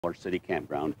Lawrence City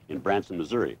Campground in Branson,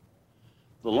 Missouri.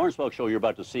 The Lawrence Welk show you're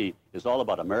about to see is all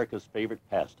about America's favorite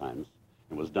pastimes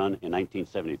and was done in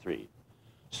 1973.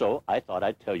 So I thought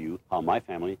I'd tell you how my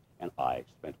family and I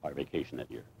spent our vacation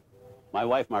that year. My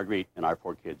wife, Marguerite, and our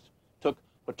 4 kids took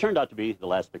what turned out to be the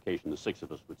last vacation the 6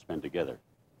 of us would spend together.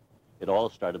 It all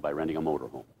started by renting a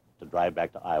motorhome to drive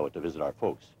back to Iowa to visit our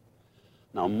folks.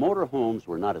 Now, motorhomes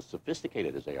were not as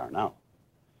sophisticated as they are now.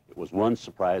 It was one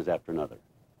surprise after another.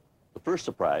 The first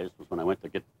surprise was when I went to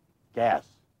get gas.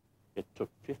 It took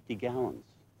 50 gallons.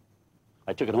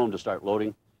 I took it home to start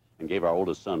loading and gave our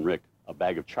oldest son, Rick, a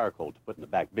bag of charcoal to put in the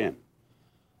back bin.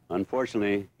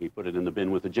 Unfortunately, he put it in the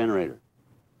bin with the generator.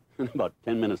 And about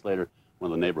 10 minutes later, one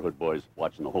of the neighborhood boys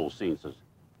watching the whole scene says,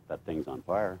 "That thing's on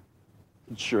fire."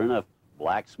 And sure enough,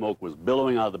 black smoke was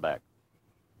billowing out of the back.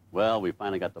 Well, we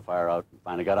finally got the fire out and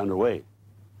finally got underway.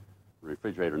 The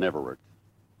refrigerator never worked,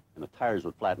 and the tires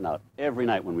would flatten out every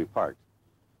night when we parked.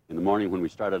 In the morning when we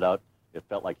started out, it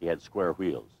felt like he had square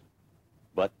wheels.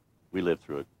 But we lived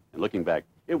through it, and looking back,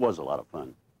 it was a lot of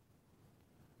fun.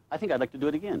 I think I'd like to do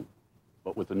it again,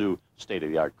 but with the new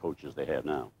state-of-the-art coaches they have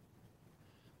now.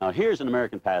 Now, here's an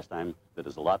American pastime that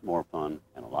is a lot more fun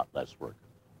and a lot less work,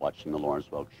 watching the Lawrence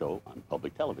Welk show on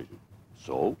public television.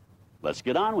 So, let's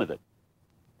get on with it.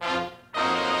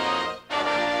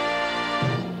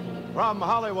 From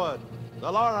Hollywood,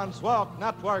 the Lawrence Welk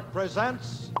Network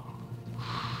presents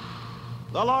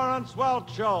The Lawrence Welk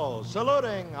Show,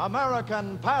 saluting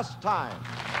American pastime.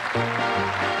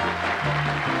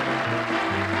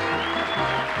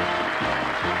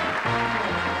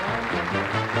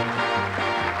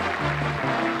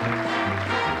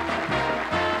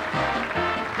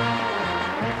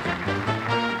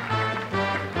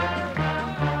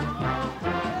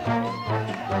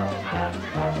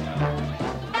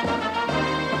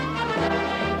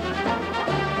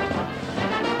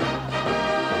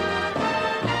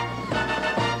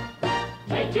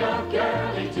 Take your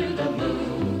girlie to the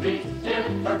movies if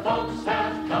her folks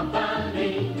have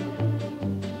company.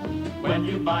 When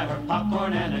you buy her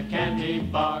popcorn and a candy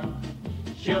bar,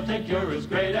 she'll think you're as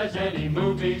great as any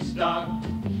movie star.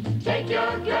 Take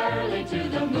your girlie to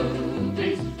the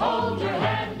movies, hold her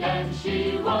hand and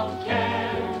she won't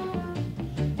care.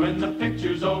 When the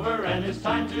picture's over and it's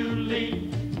time to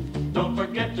leave, don't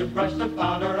forget to brush the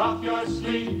powder off your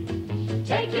sleeve.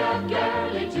 Take your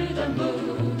girlie to the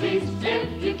movies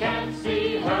if you can't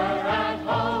see her at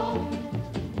home.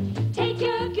 Take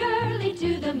your girlie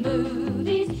to the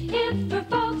movies if her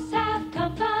folks have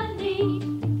company.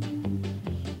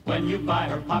 When you buy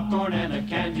her popcorn and a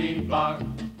candy bar,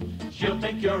 she'll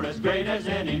think you're as great as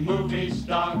any movie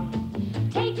star.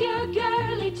 Take your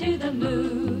girlie to the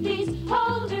movies,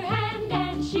 hold her hand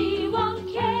and she won't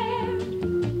care.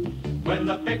 When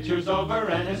the picture's over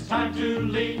and it's time to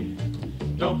leave,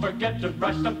 don't forget to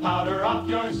brush the powder off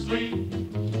your sleeve.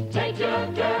 Take your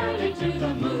girlie to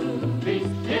the movies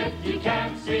if you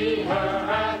can't see her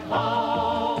at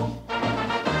home.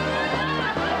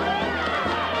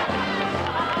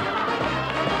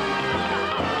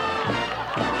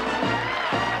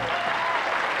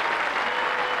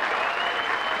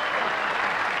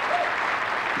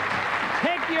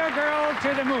 Take your girl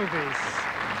to the movies.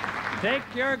 Take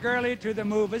your girlie to the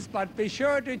movies, but be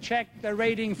sure to check the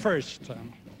rating first.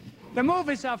 The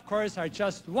movies, of course, are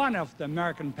just one of the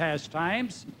American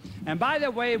pastimes. And by the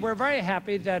way, we're very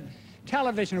happy that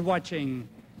television watching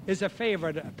is a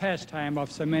favorite pastime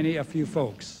of so many of you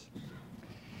folks.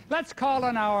 Let's call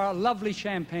on our lovely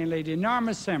champagne lady,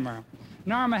 Norma Zimmer.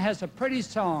 Norma has a pretty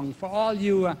song for all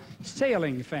you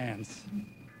sailing fans.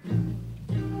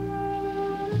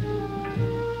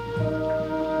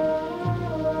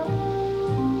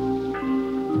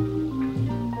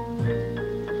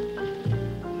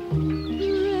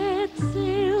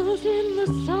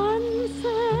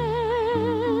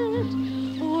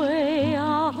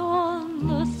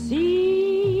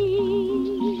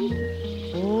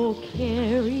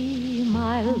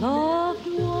 Loved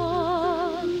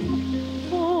one,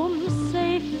 home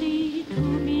safely to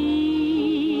me.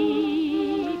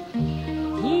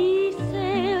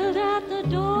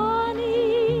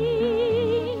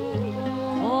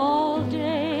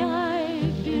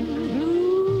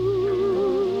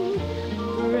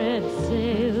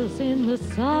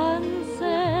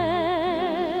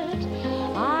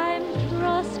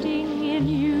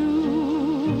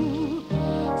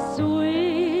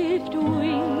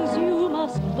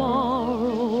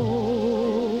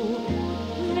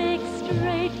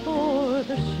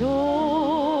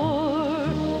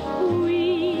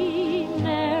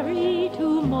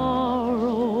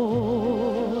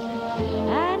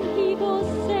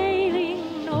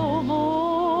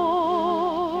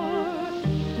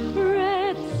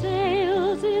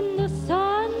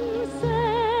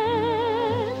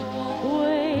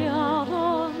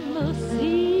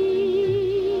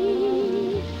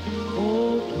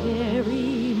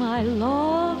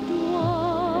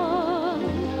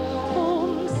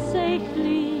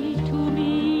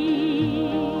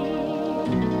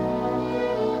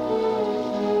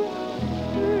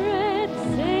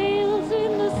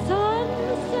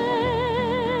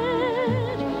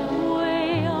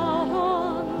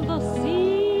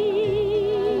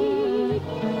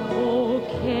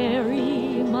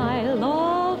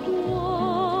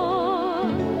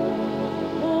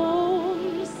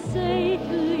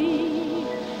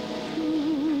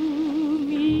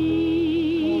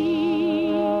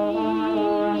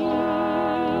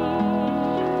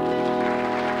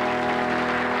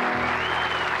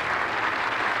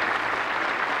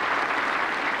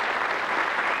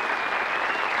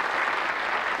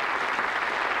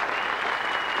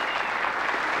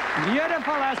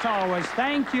 Beautiful as always.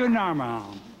 Thank you, Norma.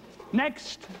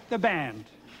 Next, the band.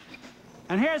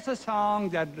 And here's a song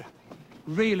that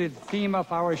really the theme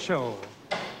of our show.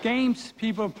 Games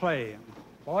people play.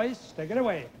 Boys, take it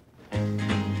away.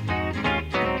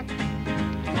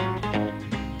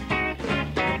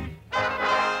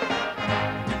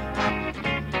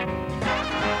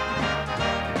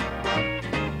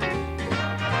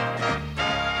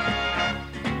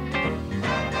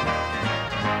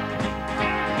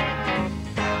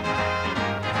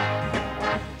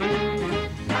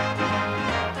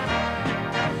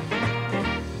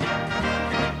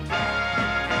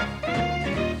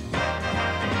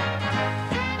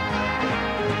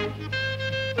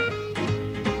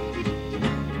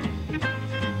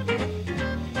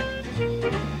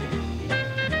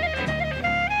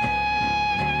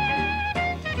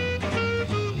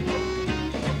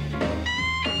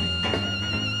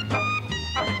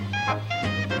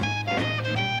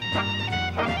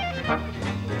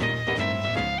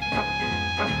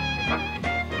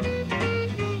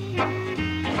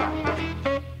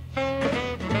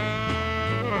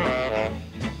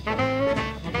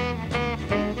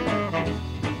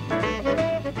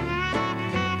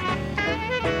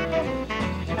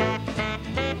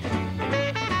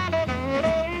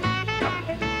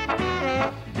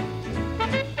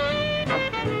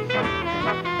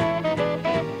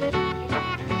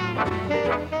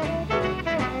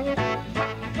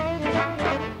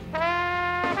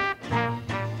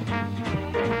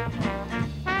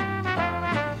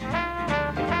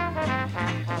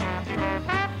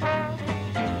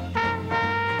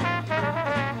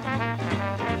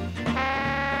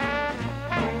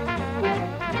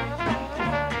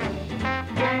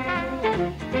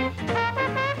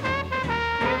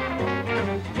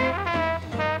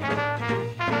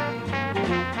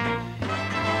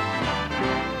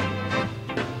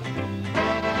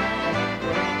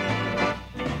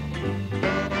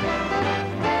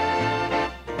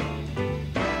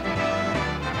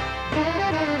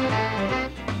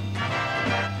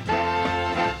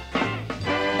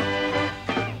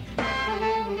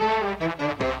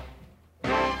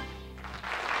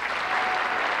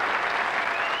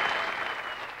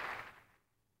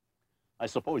 I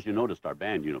suppose you noticed our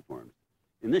band uniforms.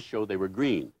 In this show, they were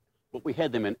green, but we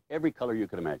had them in every color you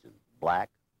could imagine. Black,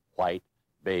 white,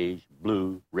 beige,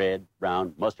 blue, red,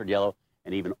 brown, mustard yellow,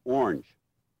 and even orange.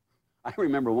 I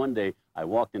remember one day I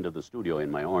walked into the studio in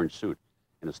my orange suit,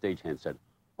 and a stagehand said,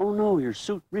 "Oh no, your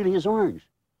suit really is orange."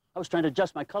 I was trying to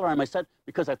adjust my color on my set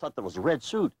because I thought that was a red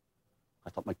suit. I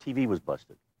thought my TV was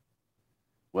busted.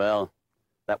 Well,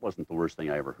 that wasn't the worst thing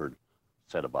I ever heard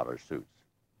said about our suits.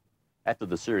 After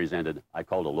the series ended, I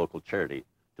called a local charity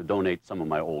to donate some of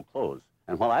my old clothes.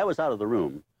 And while I was out of the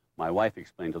room, my wife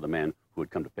explained to the man who had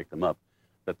come to pick them up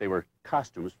that they were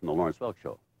costumes from the Lawrence Welk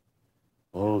show.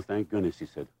 "Oh, thank goodness," he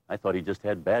said. "I thought he just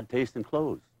had bad taste in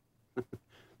clothes."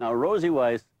 Now, Rose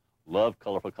Weiss loved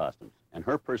colorful costumes, and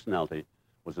her personality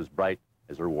was as bright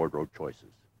as her wardrobe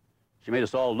choices. She made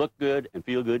us all look good and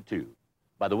feel good, too.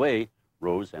 By the way,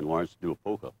 Rose and Lawrence do a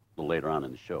polka a little later on in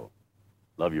the show.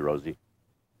 Love you, Rosie.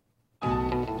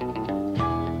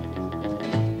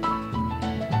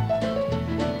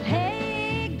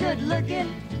 Hey, good looking,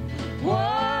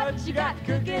 what you got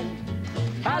cooking?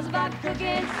 How's about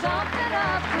cooking something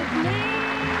up with me?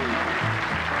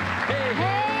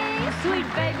 Hey, sweet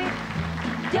baby,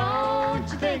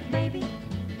 don't you think maybe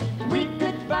we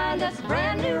could find us a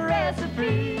brand new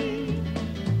recipe?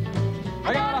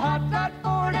 I got a hot pot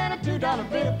board and a $2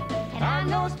 bill, and I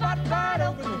know a spot right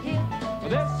over the hill.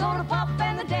 There's soda pop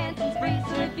and the dancing's free,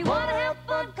 so if you want to have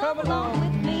fun, come along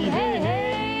with me. Hey,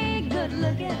 hey, good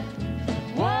looking,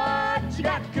 what you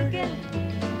got cooking?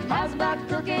 How's about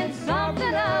cooking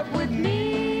something up with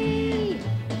me?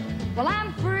 Well,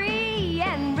 I'm free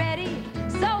and ready,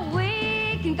 so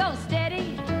we can go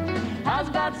steady. How's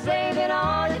about saving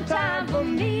all your time for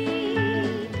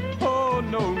me? Oh,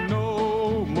 no,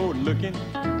 no more looking,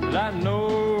 'cause I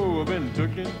know I've been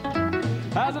tookin'.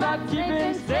 How's about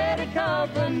keeping steady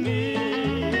company?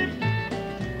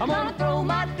 I'm gonna throw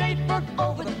my date book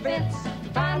over the fence.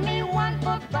 Find me one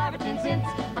for 5 or 10 cents.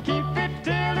 I'll keep it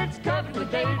till it's covered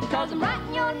with date, 'cause I'm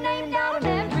writing your name down on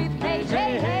every page.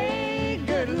 Hey, hey,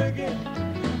 good looking,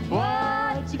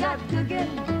 what you got cooking?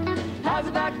 How's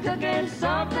about cooking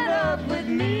something up with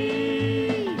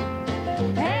me?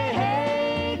 Hey,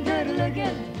 hey, good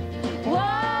looking,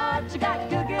 what you got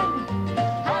cooking?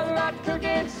 How's about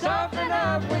cooking something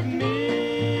up with me?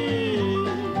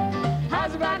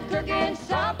 How's about cooking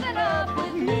something up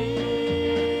with me?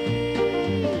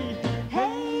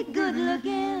 Hey, good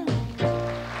looking.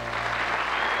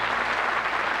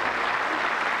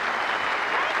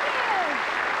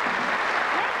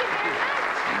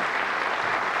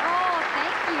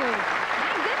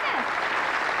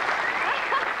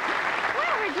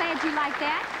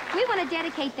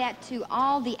 dedicate that to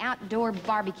all the outdoor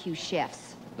barbecue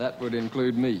chefs. That would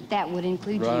include me. That would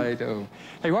include you. Right-o.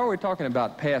 Hey, while we're talking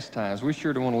about pastimes, we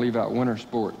sure don't want to leave out winter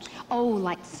sports. Oh,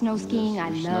 like snow skiing. Yes, I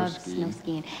love snow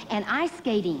skiing. And ice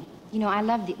skating. You know, I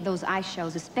love those ice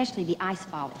shows, especially the ice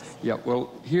follies. Yeah, well,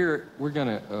 here we're going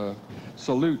to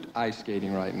salute ice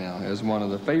skating right now as one of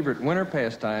the favorite winter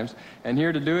pastimes. And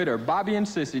here to do it are Bobby and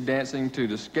Cissy dancing to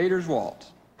the Skater's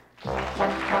Waltz.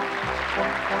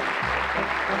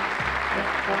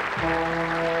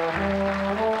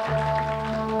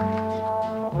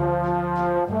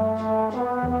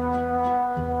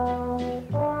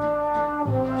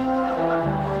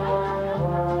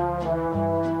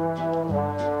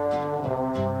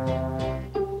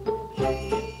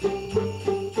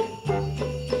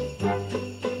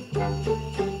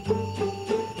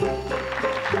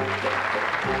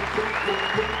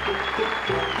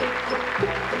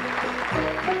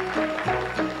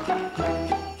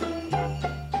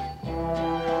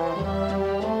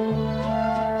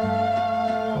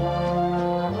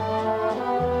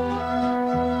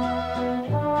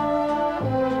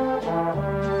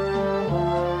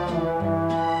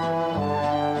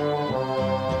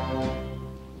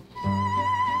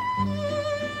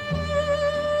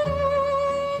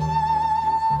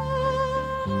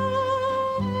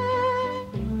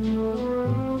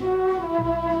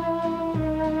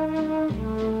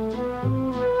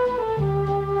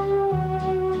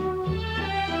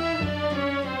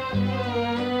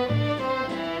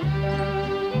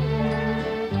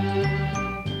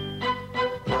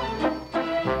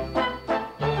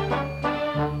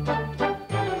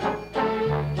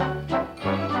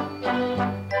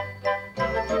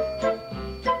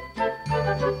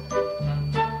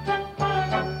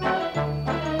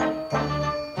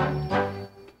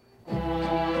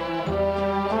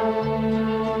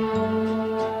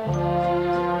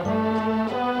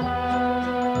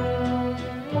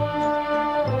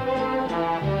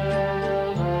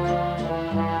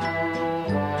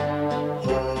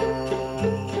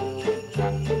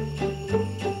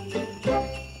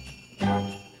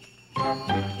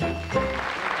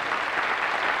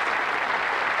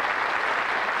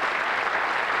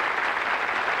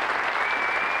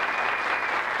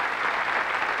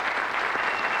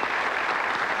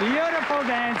 Beautiful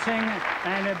dancing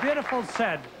and a beautiful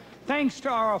set, thanks to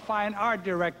our fine art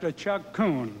director, Chuck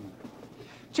Kuhn.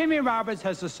 Jimmy Roberts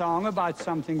has a song about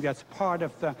something that's part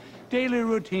of the daily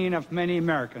routine of many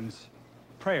Americans,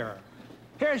 prayer.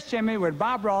 Here's Jimmy with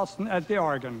Bob Ralston at the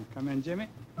organ. Come in, Jimmy.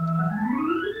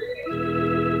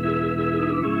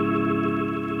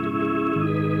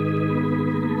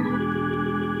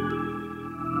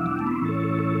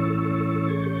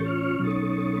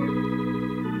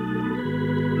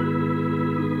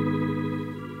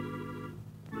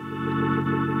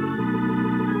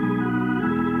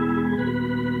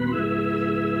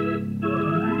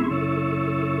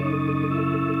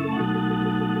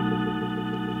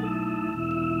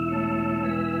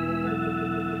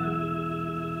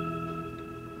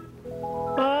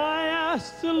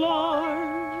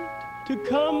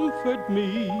 Comfort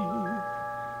me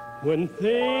when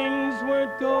things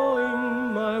weren't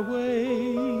going my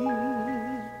way.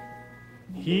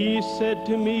 He said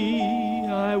to me,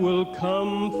 I will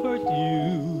comfort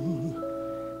you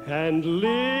and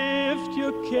lift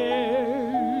your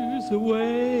cares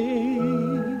away.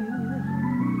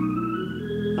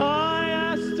 I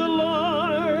asked the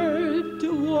Lord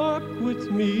to walk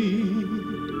with me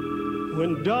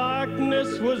when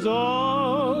darkness was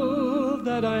all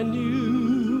that I knew.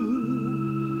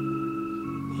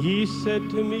 He said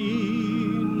to me,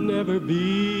 never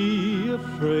be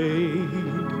afraid,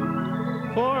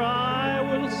 for I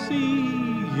will see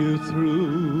you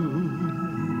through.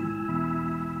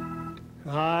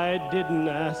 I didn't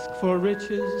ask for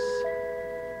riches.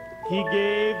 He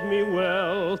gave me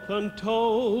wealth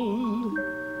untold.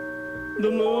 The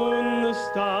moon, the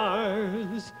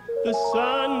stars, the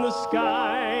sun, the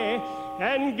sky,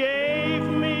 and gave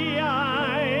me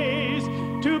eyes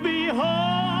to behold.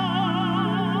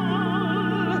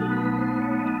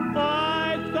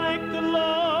 I thank the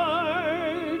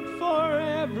Lord for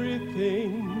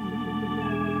everything,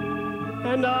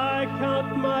 and I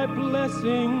count my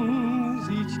blessings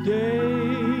each day.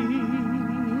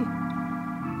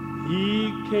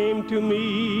 He came to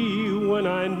me when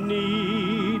I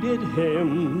needed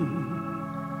him.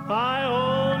 I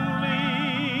only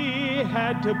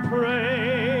had to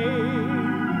pray,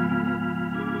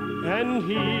 and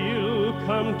he'll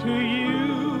come to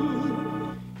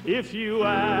you if you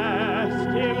ask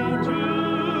him to.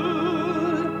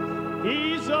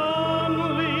 He's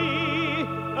only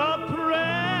a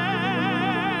prayer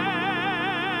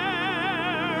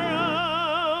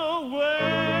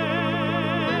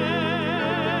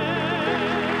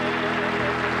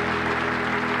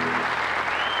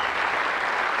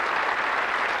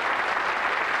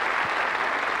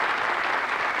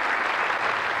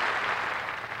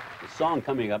song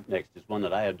coming up next is one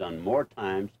that I have done more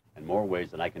times and more ways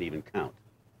than I can even count.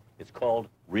 It's called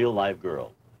Real Live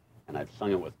Girl, and I've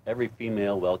sung it with every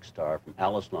female Welk star from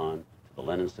Alice Lawn to the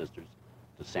Lennon sisters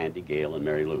to Sandi, Gail, and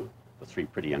Mary Lou, the three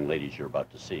pretty young ladies you're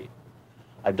about to see.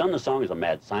 I've done the song as a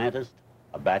mad scientist,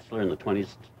 a bachelor in the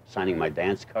 20s signing my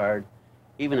dance card,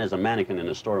 even as a mannequin in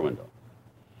a store window.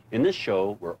 In this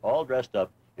show, we're all dressed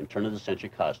up in turn-of-the-century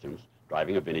costumes,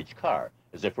 driving a vintage car,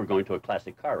 as if we're going to a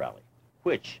classic car rally,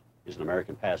 which is an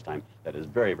American pastime that is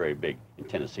very, very big in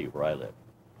Tennessee, where I live.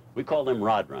 We call them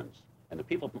rod runs, and the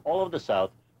people from all over the South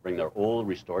bring their old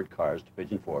restored cars to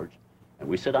Pigeon Forge, and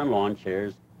we sit on lawn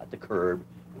chairs at the curb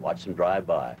and watch them drive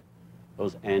by.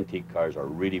 Those antique cars are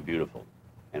really beautiful,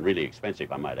 and really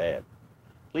expensive, I might add.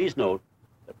 Please note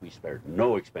that we spared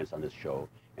no expense on this show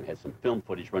and had some film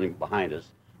footage running behind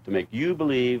us to make you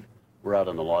believe we're out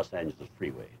on the Los Angeles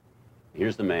freeway.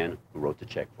 Here's the man who wrote the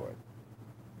check for it.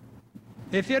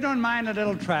 If you don't mind a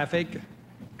little traffic,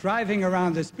 driving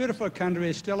around this beautiful country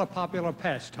is still a popular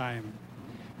pastime.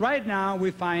 Right now,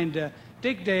 we find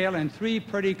Dick Dale and three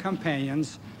pretty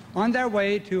companions on their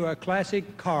way to a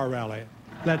classic car rally.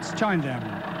 Let's join them.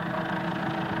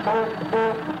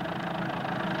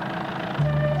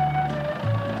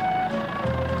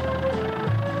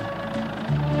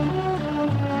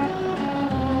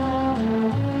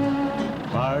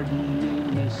 Pardon me,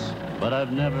 miss, but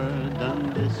I've never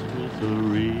done this with a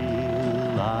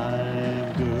real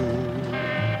live girl.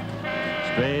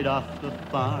 Straight off the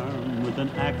farm with an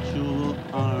actual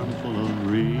armful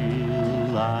of real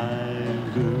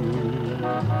live girl.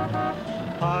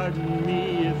 Pardon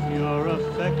me if your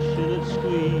affectionate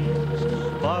squeeze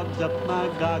fogs up my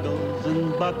goggles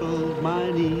and buckles my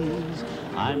knees.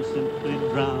 I'm simply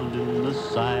drowned in the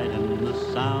sight and the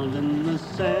sound and the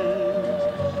sense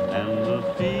and the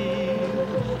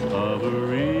feel of a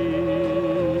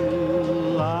real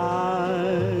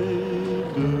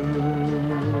live girl.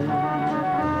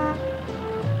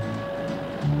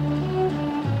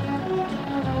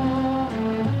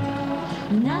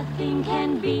 Nothing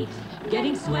can beat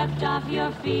getting swept off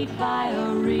your feet by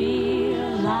a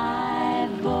real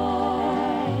live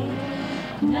boy.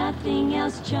 Nothing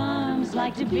else charms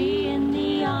like to be in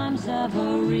the arms of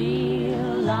a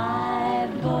real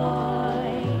live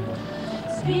boy.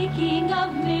 Speaking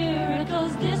of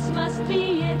miracles, this must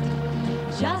be it.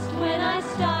 Just when I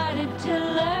started to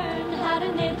learn how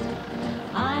to knit,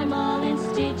 I'm all in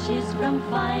stitches from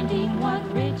finding what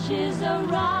riches a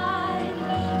ride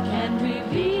can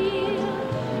reveal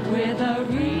with a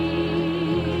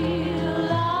real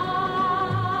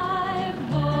live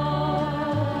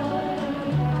boy.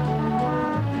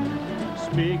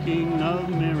 Speaking of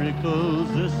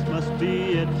miracles, this must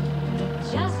be it.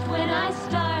 Just when I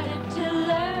started to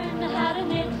learn how to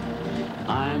knit,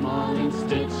 I'm all in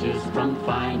stitches from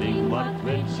finding what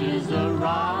riches a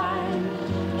ride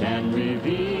can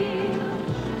reveal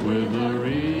with a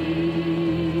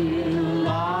real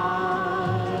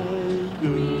live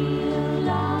girl. real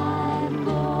live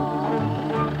boy.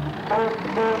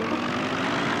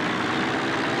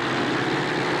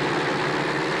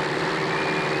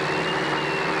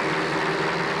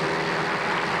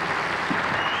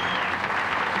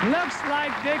 Looks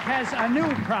like Dick has a new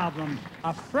problem,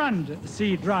 a front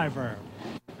seat driver.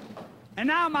 And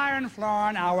now Myron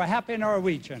Floren, our happy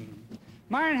Norwegian.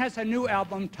 Myron has a new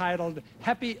album titled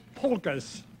Happy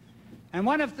Polkas. And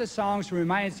one of the songs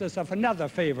reminds us of another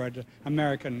favorite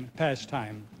American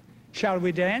pastime. Shall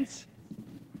we dance?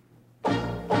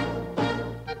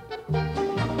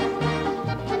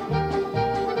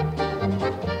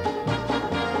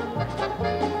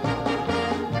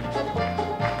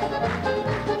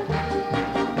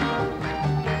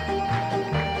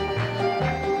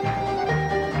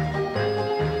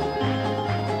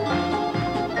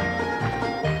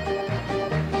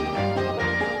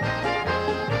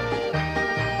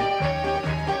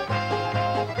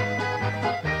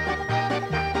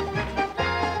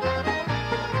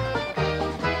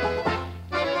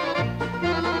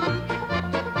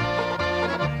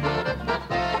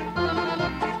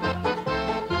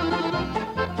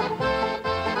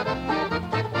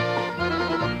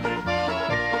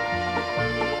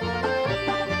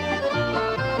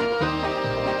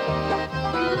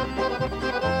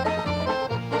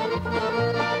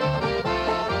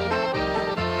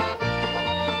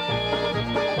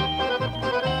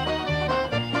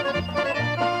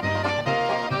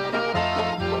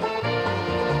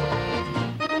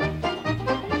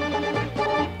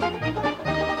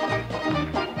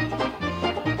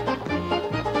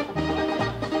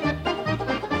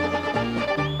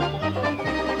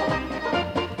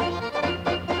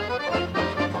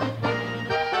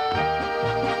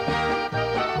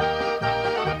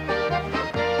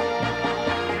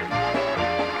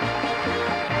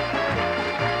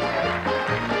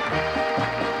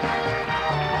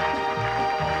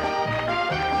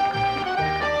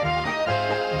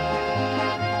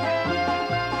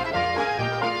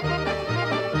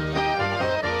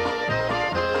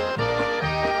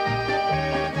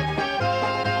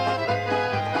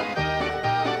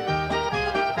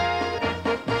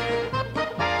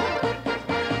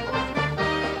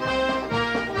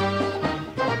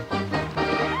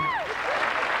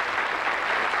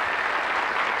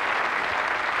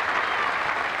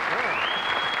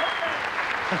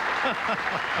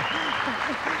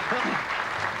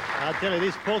 Riley,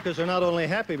 these polkas are not only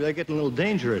happy, but they're getting a little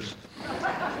dangerous.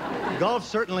 Golf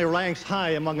certainly ranks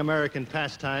high among American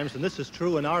pastimes, and this is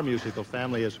true in our musical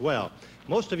family as well.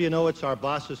 Most of you know it's our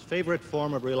boss's favorite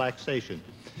form of relaxation.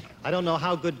 I don't know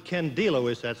how good Ken Delo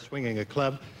is at swinging a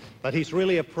club, but he's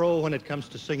really a pro when it comes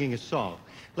to singing a song.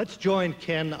 Let's join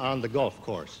Ken on the golf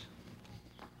course.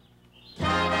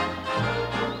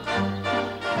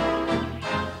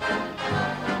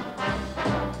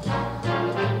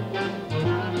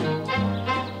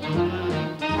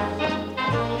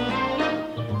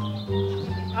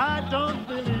 I don't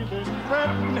believe in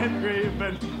fretting and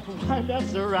grieving, why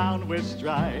mess around with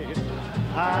strife?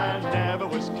 I never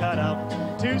was cut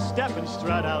out to step and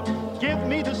strut out. Give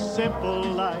me the simple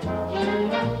life.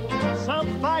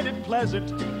 Some find it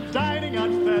pleasant, dining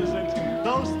on pheasant.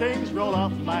 Those things roll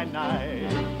off my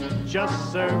knife.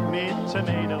 Just serve me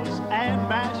tomatoes and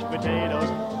mashed potatoes.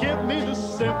 Give me the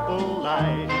simple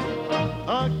life.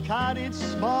 A cottage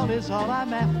small is all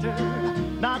I'm after,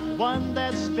 not one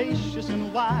that's spacious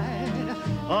and wide.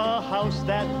 A house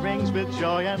that rings with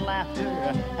joy and laughter,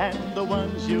 and the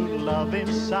ones you love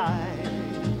inside.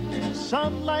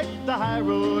 Some like the high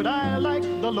road, I like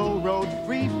the low road,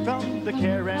 free from the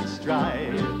care and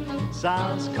strife.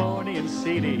 Sounds corny and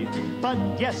seedy, but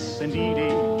yes indeedy,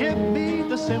 give me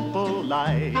the simple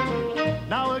life.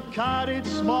 Now a cottage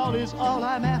small is all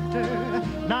I'm after,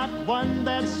 not one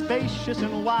that's spacious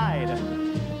and wide.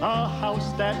 A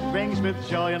house that rings with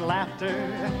joy and laughter,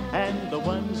 and the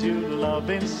ones you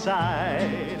love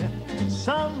inside.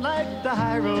 Some like the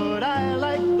high road, I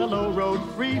like the low road,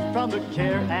 free from the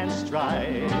care and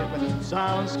strife.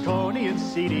 Sounds corny and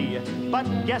seedy, but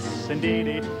yes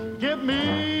indeedy, give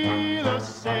me the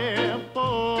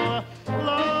simple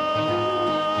life.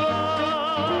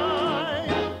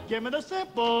 Give me the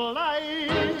simple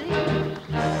life.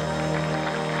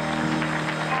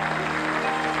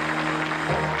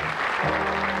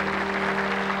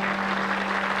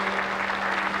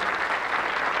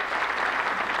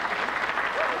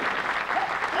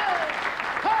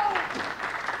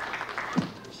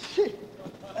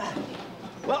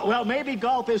 Well, maybe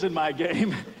golf isn't my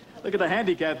game. Look at the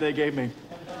handicap they gave me.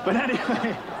 But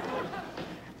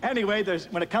anyway,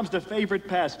 when it comes to favorite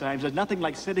pastimes, there's nothing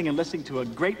like sitting and listening to a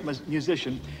great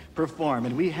musician perform.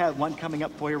 And we have one coming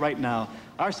up for you right now.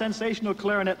 Our sensational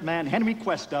clarinet man, Henry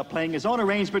Cuesta, playing his own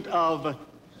arrangement of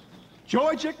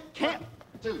Georgia Camp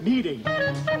Meeting.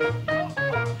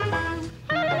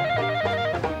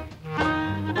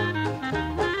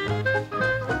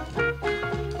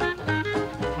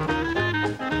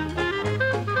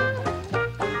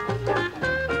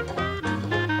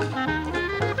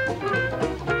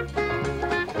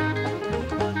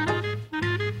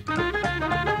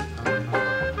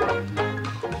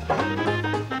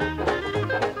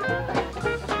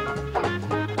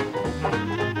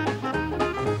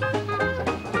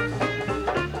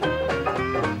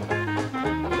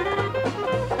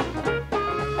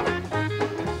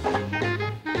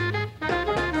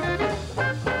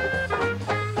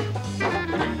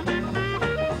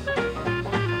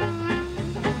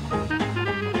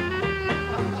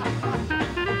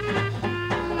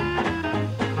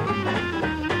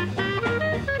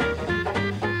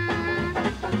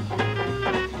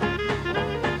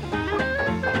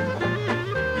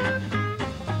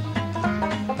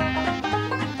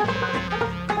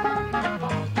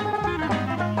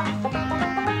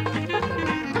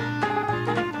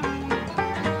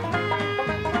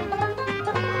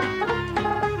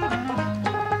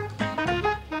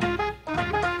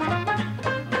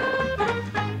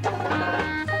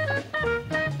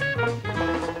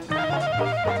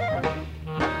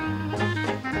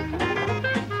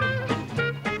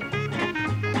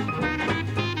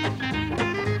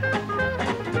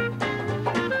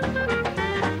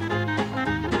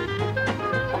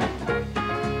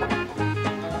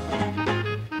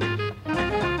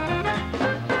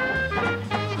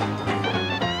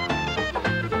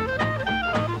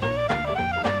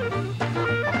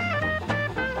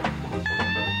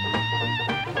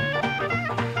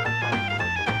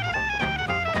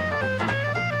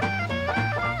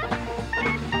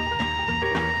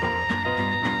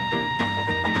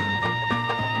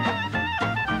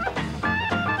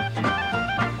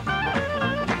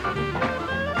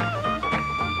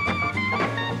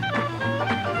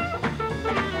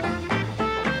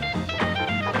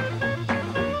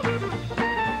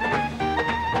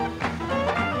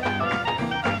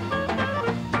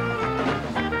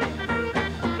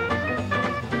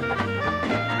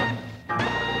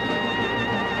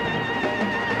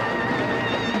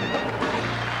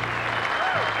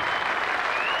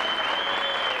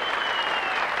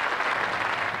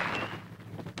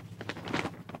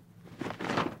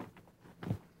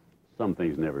 some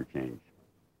things never change.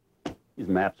 These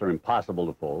maps are impossible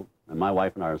to fold, and my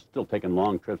wife and I are still taking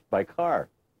long trips by car.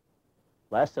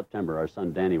 Last September, our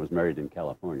son Danny was married in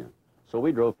California, so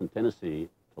we drove from Tennessee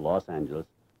to Los Angeles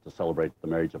to celebrate the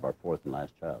marriage of our fourth and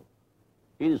last child.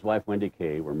 He and his wife, Wendy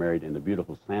Kay, were married in the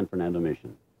beautiful San Fernando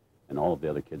Mission, and all of the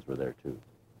other kids were there, too.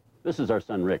 This is our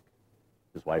son, Rick,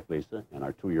 his wife, Lisa, and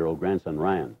our 2-year-old grandson,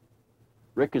 Ryan.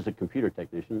 Rick is a computer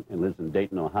technician and lives in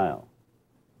Dayton, Ohio.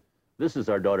 This is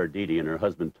our daughter, Dee Dee, and her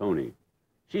husband, Tony.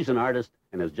 She's an artist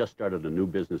and has just started a new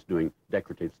business doing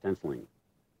decorative stenciling.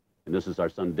 And this is our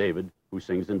son, David, who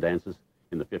sings and dances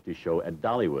in the 50s show at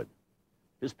Dollywood.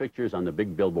 His picture is on the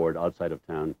big billboard outside of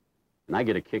town, and I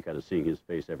get a kick out of seeing his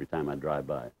face every time I drive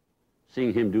by.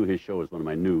 Seeing him do his show is one of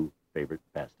my new favorite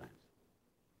pastimes.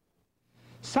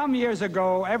 Some years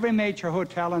ago, every major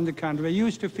hotel in the country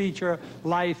used to feature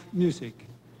live music.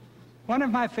 One of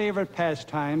my favorite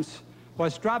pastimes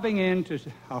was dropping into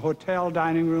a hotel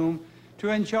dining room to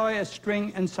enjoy a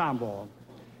string ensemble.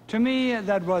 To me,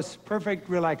 that was perfect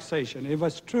relaxation. It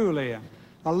was truly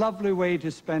a lovely way to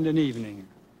spend an evening.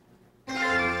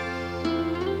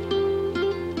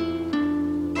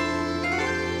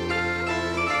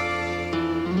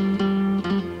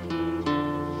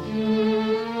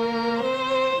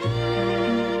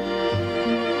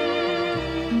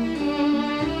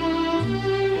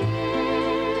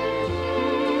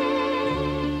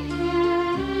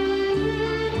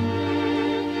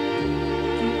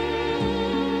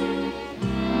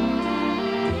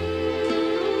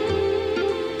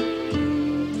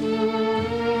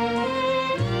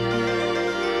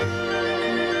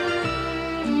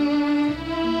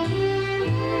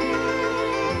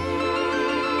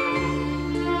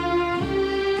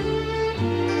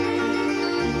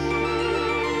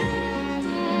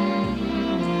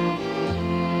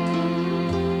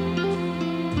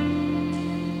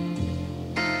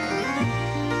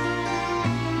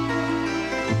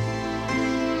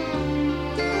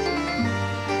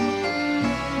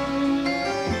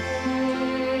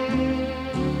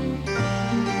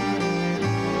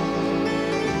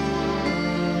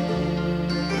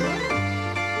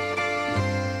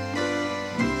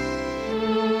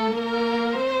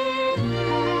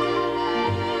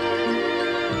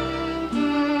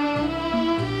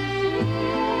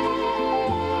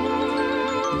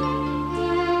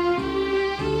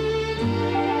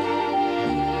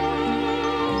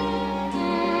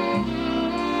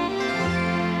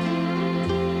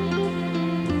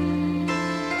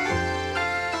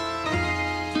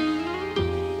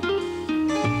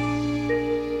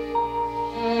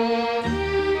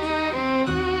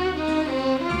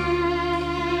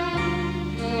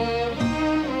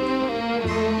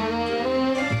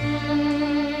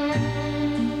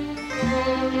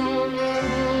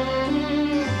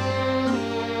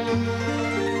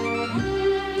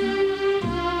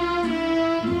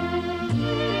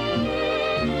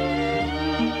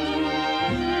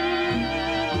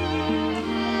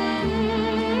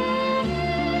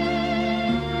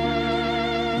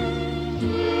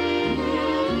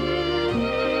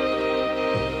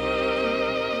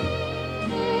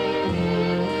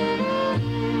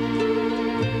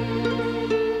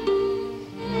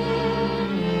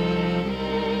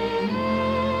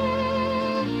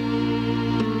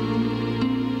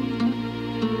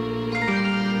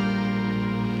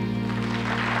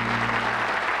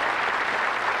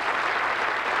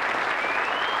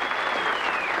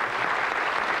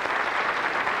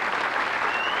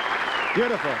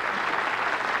 Beautiful.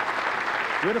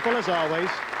 Beautiful as always.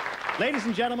 Ladies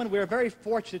and gentlemen, we're very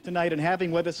fortunate tonight in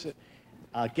having with us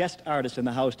a guest artist in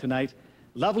the house tonight,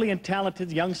 lovely and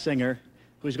talented young singer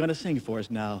who's going to sing for us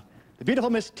now, the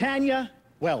beautiful Miss Tanya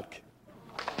Welk.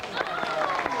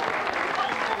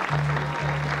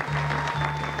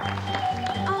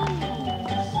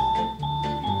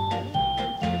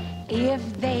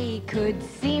 If they could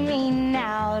see me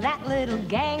now, that little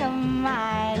gang of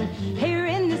mine, here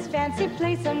in this fancy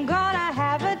place, I'm gonna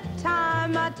have a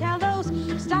time. I tell those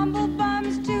stumble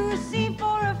bums to see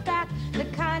for a fact the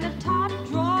kind of top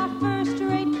draw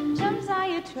first-rate chums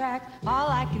I attract. All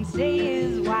I can say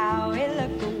is, wow, hey,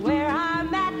 look at where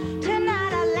I'm at.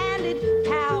 Tonight I landed,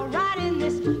 pal, right in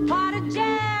this pot of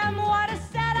jam. What a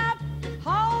setup!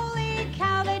 Holy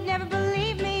cow, they'd never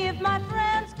believe me if my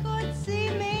friends could see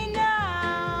me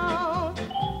now.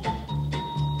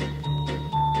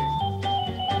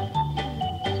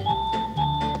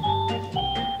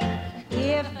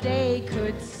 If they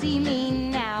could see me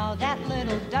now, that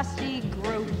little dusty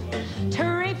group,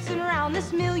 traipsing around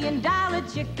this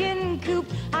 $1,000,000 chicken coop,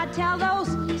 I tell those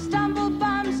stumble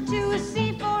bums to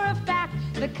see for a fact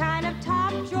the kind of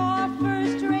top drawer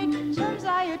first-rate chums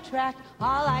I entire track.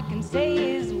 All I can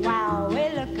say is wow.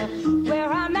 Hey, look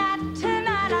where I'm at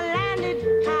tonight. I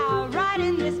landed how right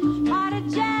in this part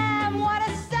of jam. What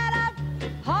a setup!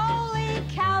 Holy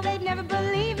cow, they'd never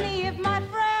believe me if my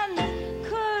friends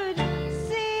could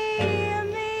see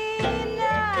me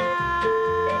now.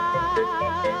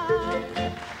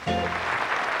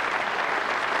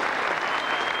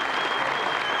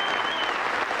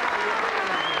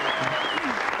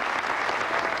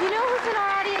 You know who's in our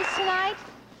audience tonight?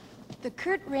 The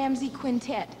Kurt Ramsey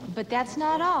Quintet. But that's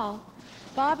not all.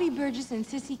 Bobby, Burgess, and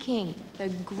Cissy King, the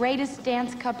greatest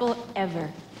dance couple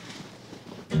ever.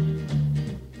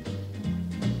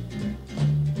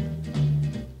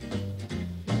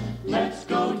 Let's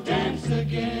go dance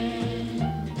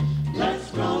again.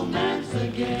 Let's romance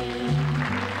again.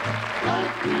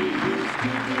 Like we used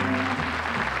to do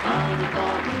on the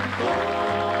golden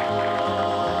floor.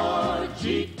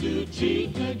 Cheek to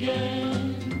cheek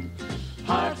again.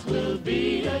 Hearts will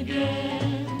beat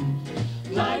again.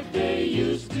 Like they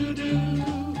used to do,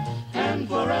 and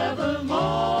forevermore.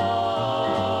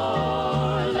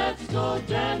 Let's go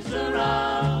dance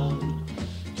around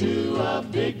to a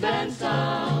big band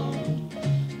sound.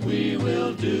 We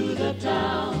will do the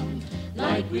town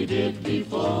like we did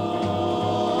before.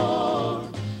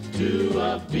 To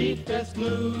a beat that's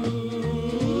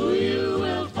blue, you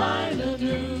will find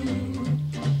anew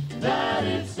that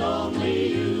it's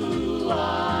only you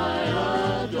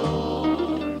I adore.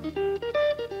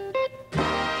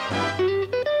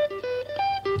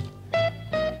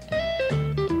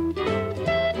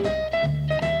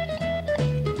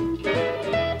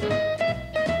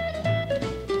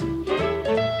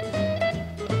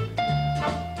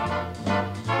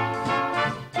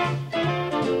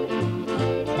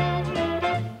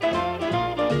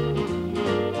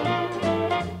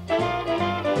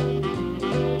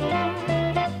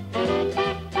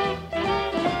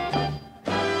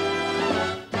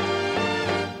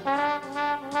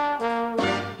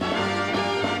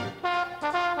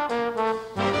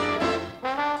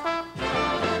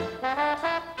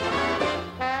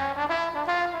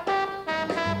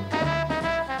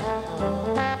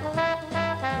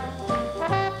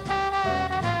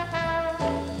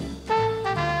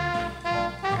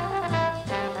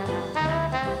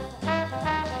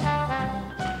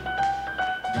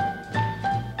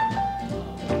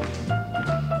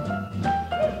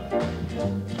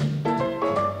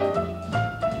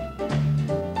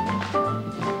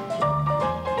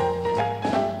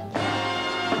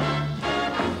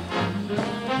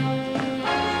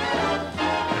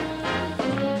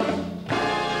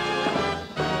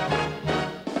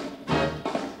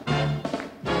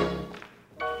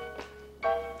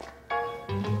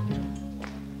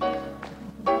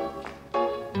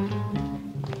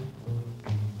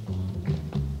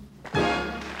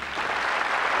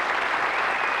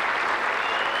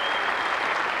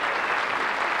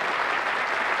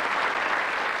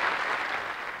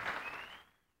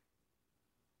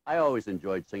 I always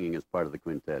enjoyed singing as part of the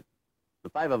quintet. The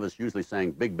five of us usually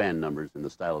sang big band numbers in the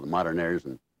style of the modern airs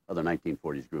and other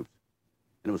 1940s groups.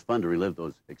 And it was fun to relive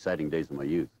those exciting days of my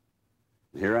youth.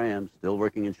 And here I am, still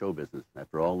working in show business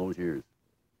after all those years.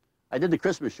 I did the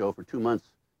Christmas show for 2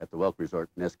 months at the Welk Resort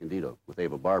in Escondido with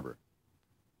Ava Barber.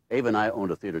 Ava and I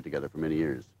owned a theater together for many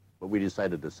years, but we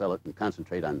decided to sell it and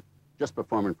concentrate on just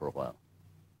performing for a while.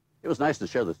 It was nice to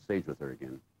share the stage with her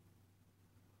again.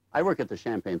 I work at the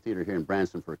Champagne Theater here in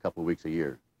Branson for a couple of weeks a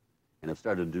year, and have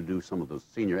started to do some of those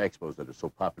senior expos that are so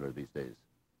popular these days.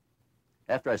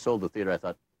 After I sold the theater, I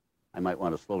thought I might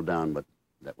want to slow down, but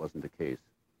that wasn't the case.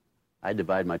 I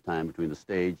divide my time between the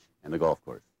stage and the golf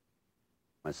course.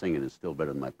 My singing is still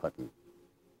better than my putting,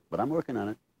 but I'm working on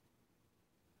it.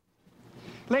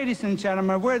 Ladies and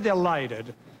gentlemen, we're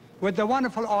delighted with the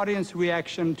wonderful audience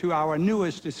reaction to our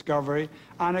newest discovery,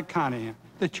 Anacani,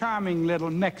 the charming little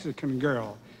Mexican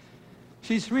girl.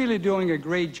 She's really doing a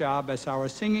great job as our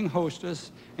singing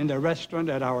hostess in the restaurant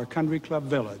at our country club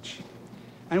village.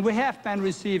 And we have been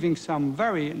receiving some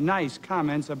very nice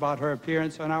comments about her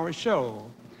appearance on our show.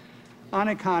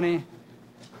 Anacani,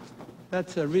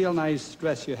 that's a real nice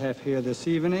dress you have here this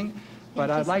evening.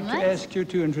 But I'd like to ask you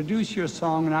to introduce your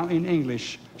song now in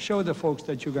English. Show the folks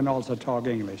that you can also talk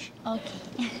English.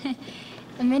 Okay.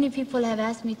 Many people have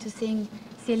asked me to sing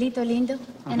Cielito Lindo,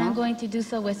 and I'm going to do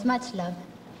so with much love.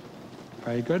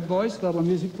 Very good, boys. Little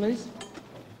music, please.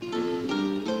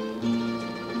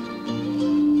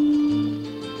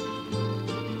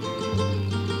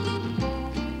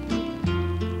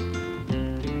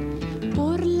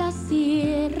 Por la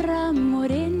Sierra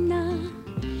Morena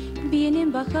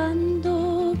vienen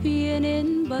bajando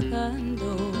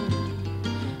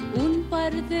un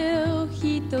par de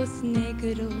ojitos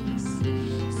negros,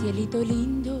 cielito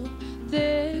lindo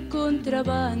de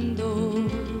contrabando.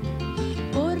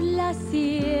 Por la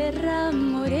Sierra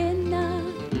Morena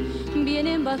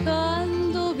vienen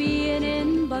bajando,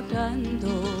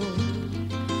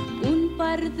 un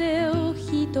par de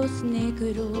ojitos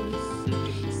negros,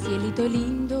 cielito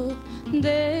lindo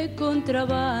de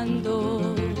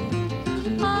contrabando.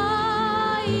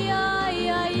 Ay, ay,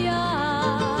 ay,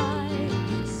 ay,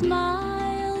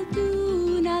 smile,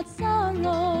 do not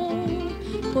sorrow,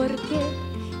 porque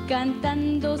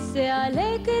cantando se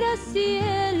alegra,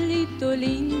 cielito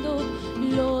lindo,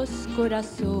 los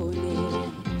corazones.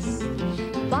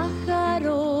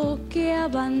 Pájaro que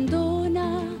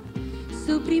abandona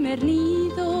su primer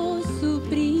nido,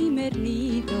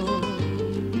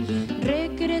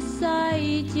 regresa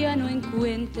y ya no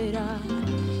encuentra,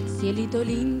 cielito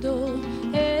lindo,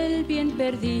 el bien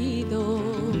perdido.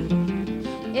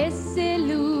 Ese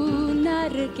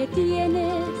lunar que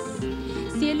tienes,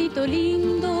 cielito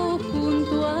lindo,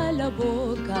 junto a la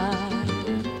boca,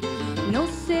 no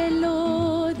se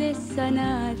lo des a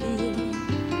nadie,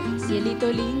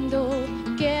 cielito lindo,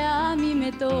 que a mí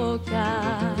me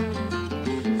toca.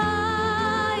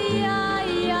 Ay,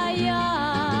 ay, ay,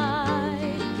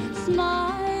 ay,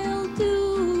 smile,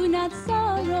 do not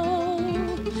sorrow,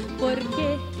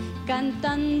 porque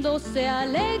cantando se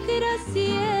alegra,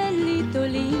 cielito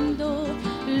lindo,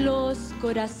 los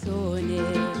corazones.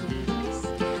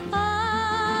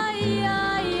 Ay,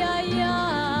 ay, ay,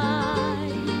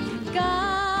 ay,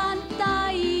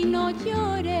 canta y no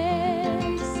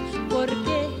llores,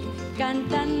 porque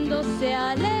cantando se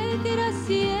alegra,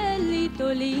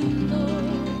 cielito lindo,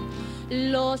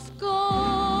 los corazones.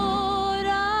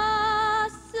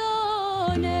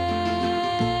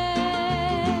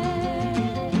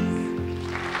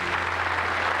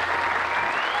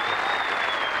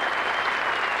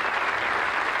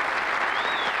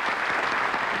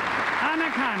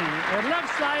 Anacani, it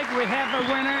looks like we have a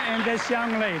winner in this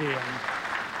young lady.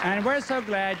 And we're so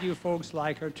glad you folks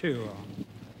like her too.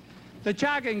 The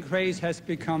jogging craze has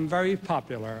become very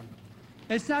popular.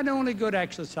 It's not only good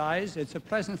exercise, it's a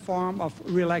pleasant form of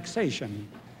relaxation.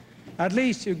 At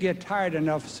least you get tired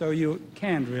enough so you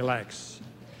can relax.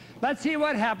 Let's see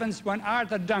what happens when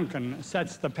Arthur Duncan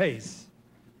sets the pace.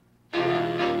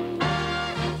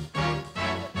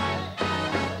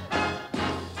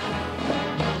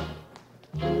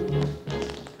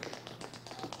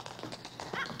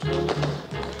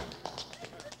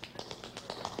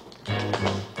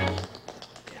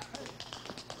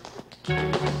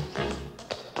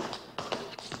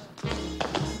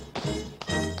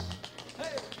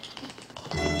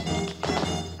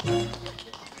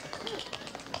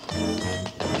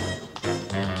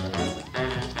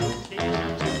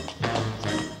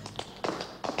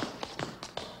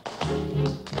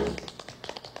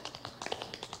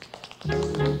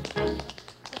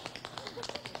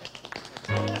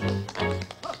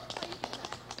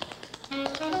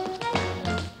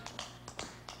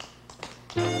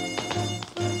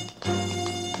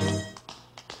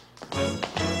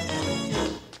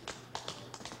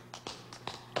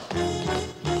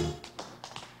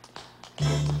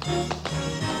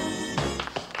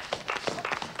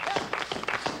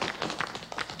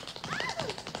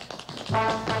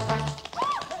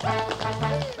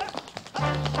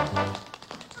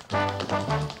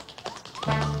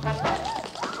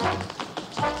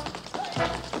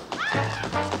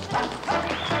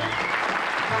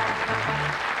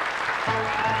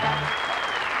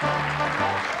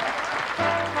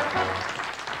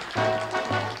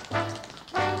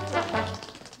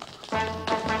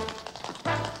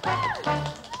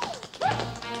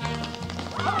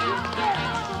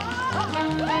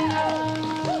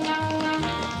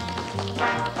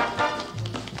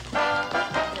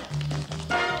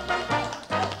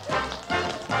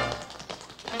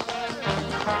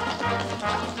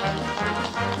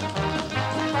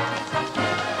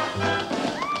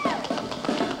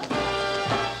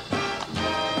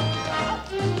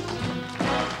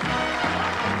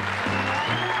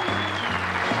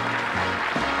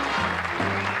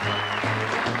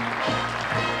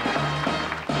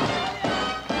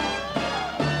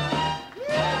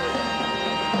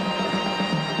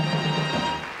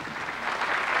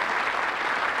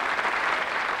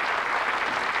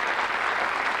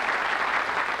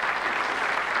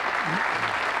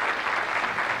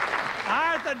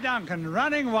 Duncan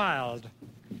running wild.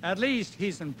 At least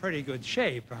he's in pretty good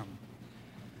shape.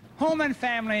 Home and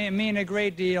family mean a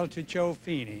great deal to Joe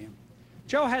Feeney.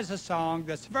 Joe has a song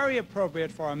that's very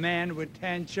appropriate for a man with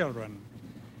 10 children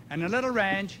and a little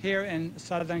ranch here in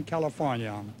Southern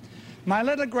California. My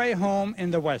little gray home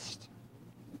in the West.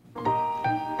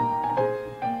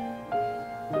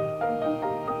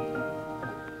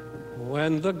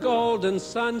 When the golden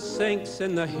sun sinks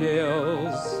in the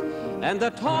hills and the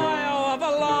toil of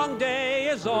a long day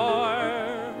is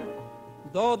o'er,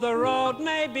 though the road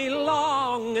may be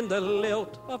long in the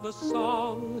lilt of a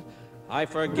song, I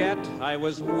forget I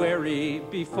was weary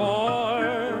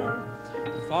before.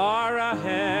 Far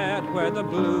ahead where the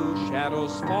blue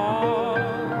shadows fall,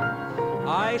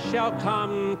 I shall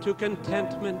come to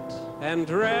contentment and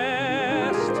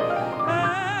rest,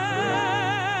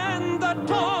 and the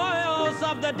toils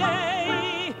of the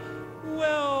day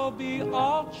will be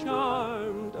all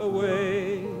charmed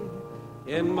away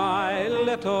in my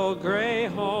little gray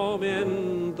home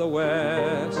in the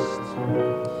West.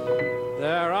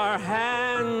 There are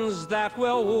hands that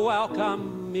will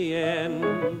welcome me in.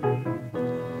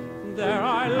 There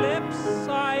are lips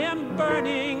I am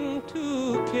burning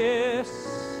to kiss.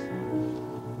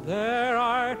 There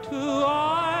are two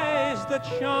eyes that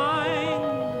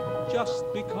shine just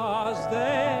because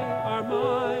they are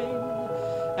mine,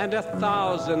 and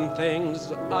 1,000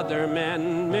 things other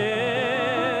men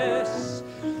miss.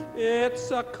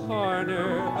 It's a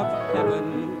corner of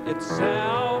heaven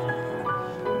itself,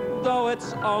 though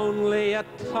it's only a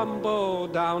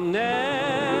tumble-down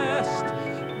nest.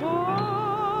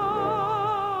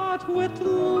 But with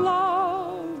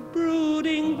love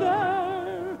brooding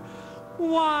there,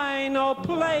 why no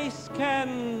place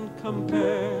can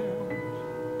compare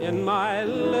in my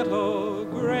little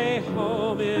gray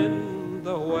home in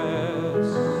the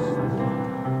West.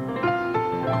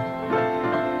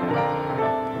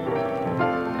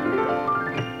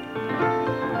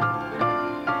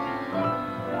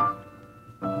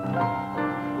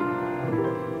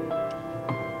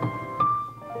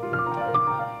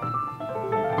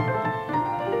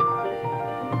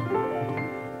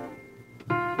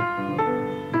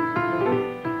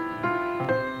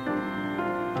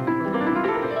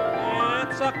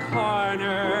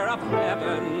 Corner of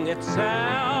heaven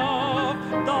itself,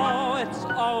 though it's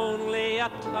only a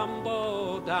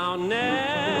tumble-down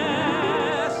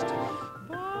nest.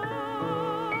 But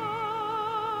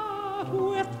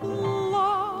with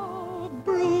love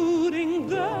brooding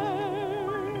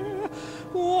there,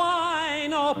 why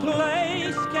no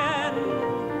place can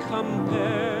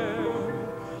compare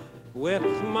with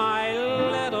my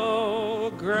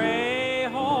little gray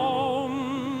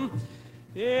home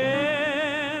in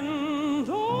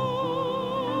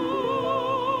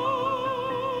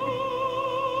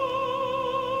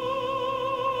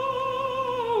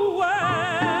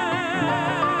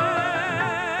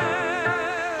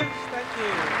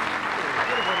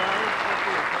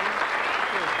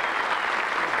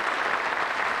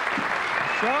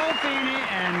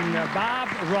and Bob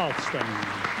Ralston.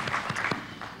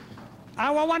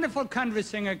 Our wonderful country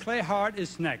singer, Clay Hart,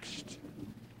 is next.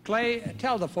 Clay,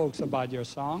 tell the folks about your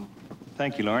song.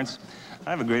 Thank you, Lawrence. I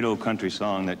have a great old country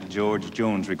song that George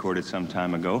Jones recorded some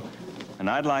time ago, and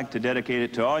I'd like to dedicate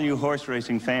it to all you horse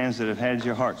racing fans that have had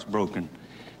your hearts broken.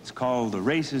 It's called The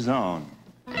Race Is On.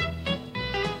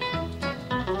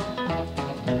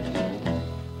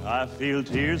 I feel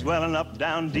tears welling up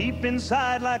down deep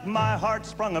inside like my heart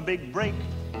sprung a big break.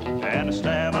 And a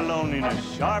stab of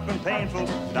loneliness, sharp and painful,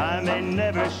 that I may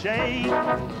never shake.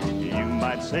 You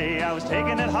might say I was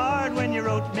taking it hard when you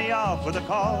wrote me off with a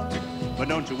call, but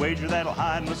don't you wager that'll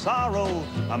hide my sorrow.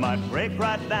 I might break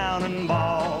right down and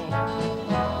bawl.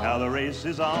 Now the race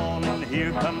is on, and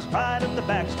here comes pride at the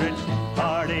backstretch.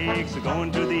 Heartaches are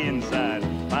going to the inside,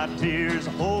 my tears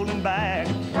are holding back,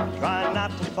 trying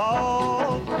not to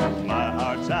fall. My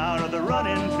heart's out of the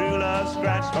running, true love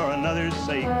scratch for another's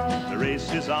sake. The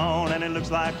race is on, and it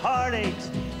looks like heartaches,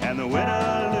 and the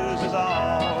winner loses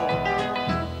all.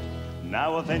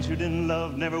 Now I ventured in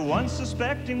love, never once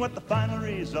suspecting what the final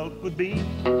result would be.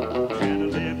 Trying to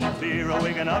live in fear of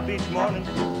waking up each morning,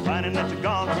 finding that you're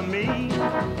gone from me.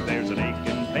 There's an ache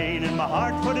and pain in my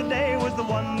heart, for today was the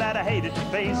one that I hated to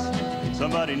face.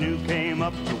 Somebody new came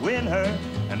up to win her,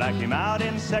 and I came out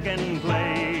in second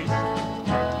place.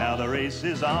 Now the race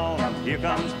is on, here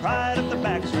comes pride at the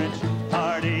backstretch.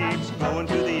 Heartaches going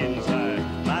to the inside,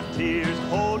 my tears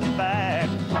holding back,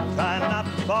 trying not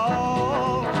to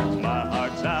fall. My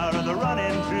heart's out of the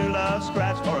running, true love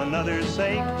scratch for another's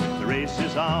sake. The race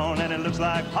is on, and it looks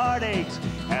like heartaches,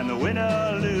 and the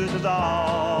winner loses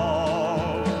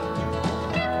all.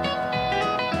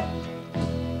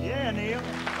 Yeah, Neil.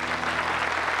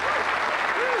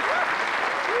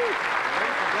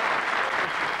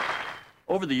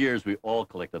 Over the years, we all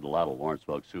collected a lot of Lawrence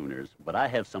Welk souvenirs, but I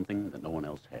have something that no one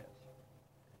else has.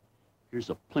 Here's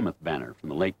a Plymouth banner from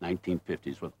the late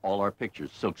 1950s with all our pictures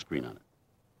silkscreen on it.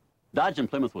 Dodge and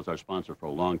Plymouth was our sponsor for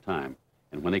a long time,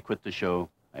 and when they quit the show,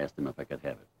 I asked them if I could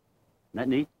have it. Isn't that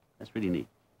neat? That's pretty neat.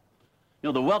 You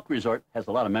know, the Welk Resort has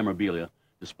a lot of memorabilia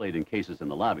displayed in cases in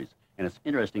the lobbies, and it's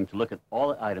interesting to look at all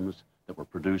the items that were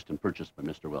produced and purchased by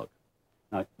Mr. Welk.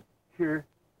 Now, here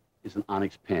is an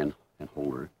onyx pen and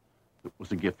holder that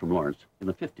was a gift from Lawrence in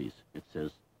the 50s. It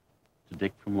says, to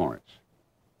Dick from Lawrence.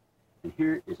 And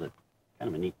here is a kind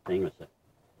of a neat thing. It's an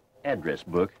address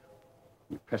book.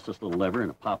 You press this little lever and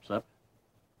it pops up.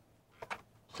 It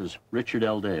says, Richard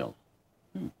L. Dale.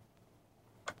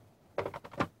 They're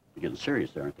getting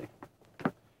serious there, aren't they?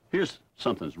 Here's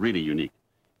something that's really unique.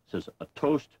 It says, a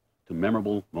toast to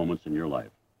memorable moments in your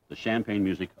life. The champagne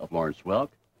music of Lawrence Welk.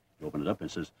 You open it up and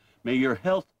it says, may your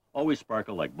health always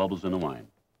sparkle like bubbles in the wine.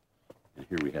 And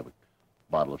here we have a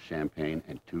bottle of champagne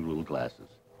and 2 little glasses.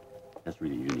 That's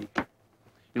really unique.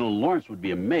 You know, Lawrence would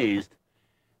be amazed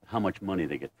at how much money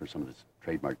they get for some of this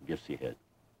trademark gifts he had.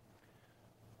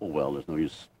 Oh, well, there's no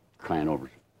use crying over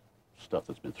stuff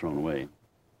that's been thrown away.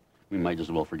 We might as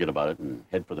well forget about it and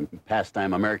head for the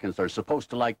pastime Americans are supposed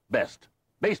to like best,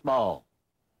 baseball.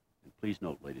 And please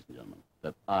note, ladies and gentlemen,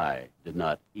 that I did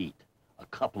not eat a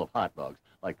couple of hot dogs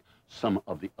like some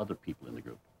of the other people in the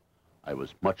group. I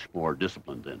was much more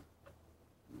disciplined then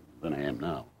than I am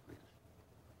now.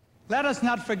 Let us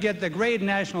not forget the great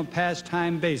national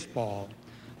pastime, baseball.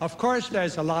 Of course,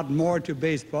 there's a lot more to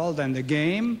baseball than the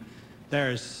game.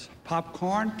 There's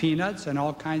popcorn, peanuts, and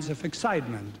all kinds of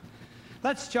excitement.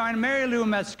 Let's join Mary Lou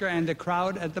Metzger and the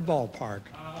crowd at the ballpark.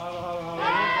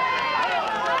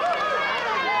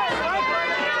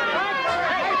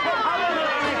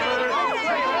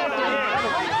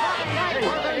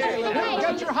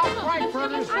 Get your hot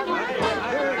frankfurters.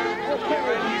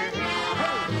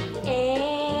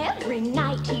 Every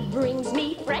night he brings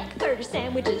me frankfurter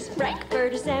sandwiches,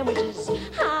 frankfurter sandwiches.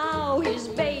 How his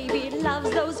baby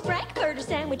loves those frankfurter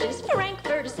sandwiches,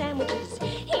 frankfurter sandwiches.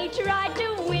 He tried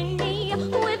to win me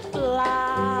with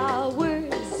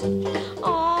flowers,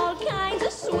 all kinds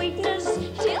of sweetness,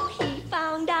 till he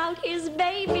found out his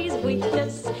baby's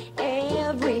weakness.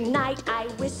 Every night I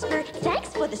whisper, thanks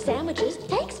for the sandwiches,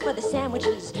 thanks for the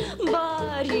sandwiches.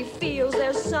 But he feels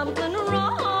there's something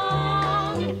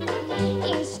wrong.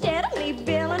 Instead of me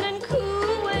billing and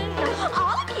cooing,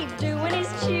 all I keep doing is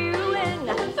chewing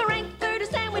frankfurter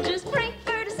sandwiches,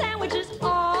 frankfurter sandwiches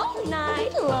all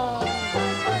night long.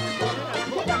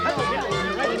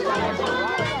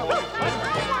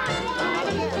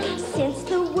 Since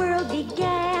the world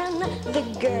began, the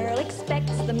girl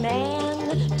expects the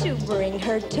man to bring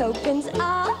her tokens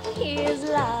of his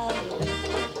love.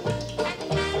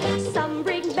 Some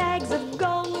bring bags of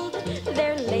gold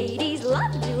their ladies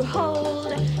love to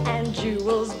hold, and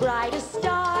jewels bright as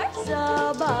stars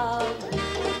above.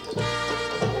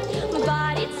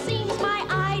 But it seems my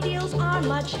ideals are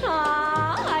much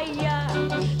higher,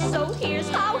 so here's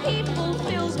how he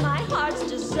fulfills my heart's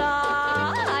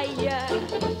desire.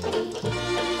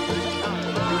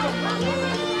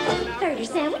 Furter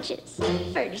sandwiches,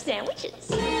 furter sandwiches.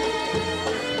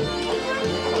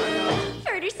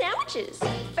 Furter sandwiches,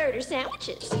 furter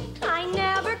sandwiches. I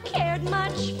never cared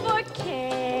much for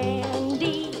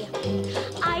candy,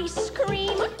 ice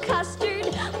cream or custard,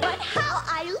 but how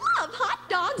I love hot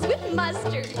dogs with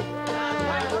mustard.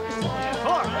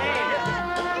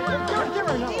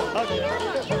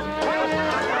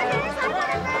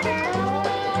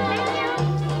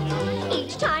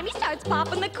 Each time he starts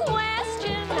popping the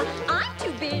question, I'm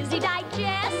too busy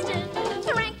digesting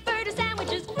frankfurter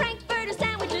sandwiches, frankfurter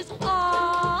sandwiches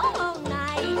all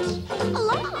night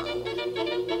long.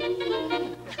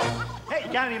 Hey,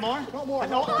 got any more? No more.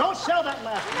 No, don't sell that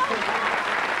last.